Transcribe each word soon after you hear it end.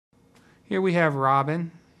Here we have Robin,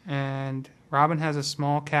 and Robin has a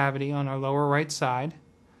small cavity on our lower right side,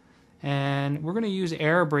 and we're going to use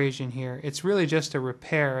air abrasion here. It's really just a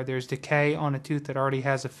repair. There's decay on a tooth that already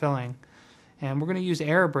has a filling, and we're going to use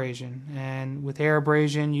air abrasion. And with air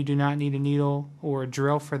abrasion, you do not need a needle or a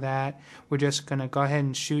drill for that. We're just going to go ahead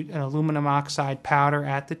and shoot an aluminum oxide powder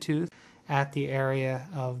at the tooth, at the area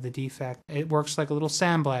of the defect. It works like a little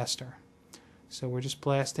sandblaster. So we're just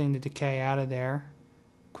blasting the decay out of there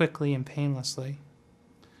quickly and painlessly.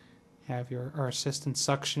 Have our assistant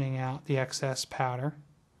suctioning out the excess powder.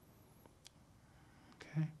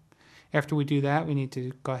 Okay. After we do that, we need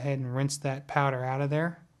to go ahead and rinse that powder out of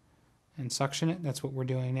there and suction it. That's what we're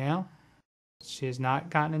doing now. She has not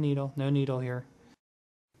gotten a needle, no needle here.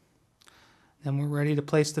 Then we're ready to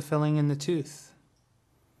place the filling in the tooth.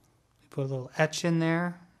 We put a little etch in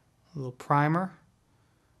there, a little primer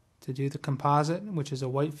to do the composite, which is a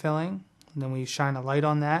white filling. And then we shine a light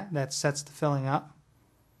on that. That sets the filling up.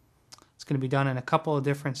 It's going to be done in a couple of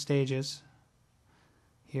different stages.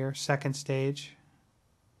 Here, second stage,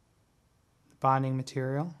 the bonding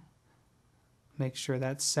material. Make sure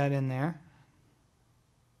that's set in there.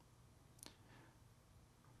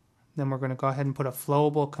 Then we're going to go ahead and put a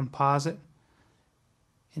flowable composite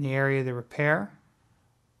in the area of the repair.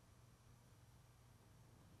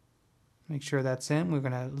 Make sure that's in. We're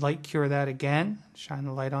going to light cure that again. Shine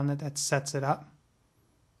the light on it. That sets it up.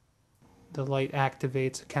 The light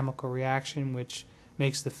activates a chemical reaction which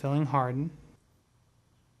makes the filling harden.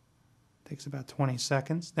 Takes about 20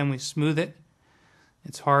 seconds. Then we smooth it.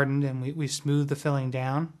 It's hardened, and we smooth the filling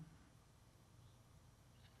down.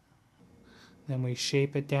 Then we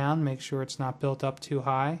shape it down, make sure it's not built up too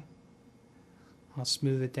high. I'll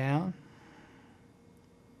smooth it down.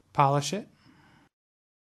 Polish it.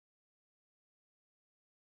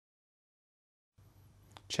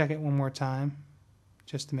 Check it one more time,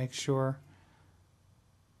 just to make sure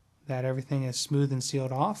that everything is smooth and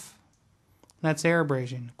sealed off. That's air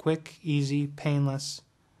abrasion. Quick, easy, painless,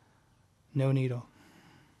 no needle.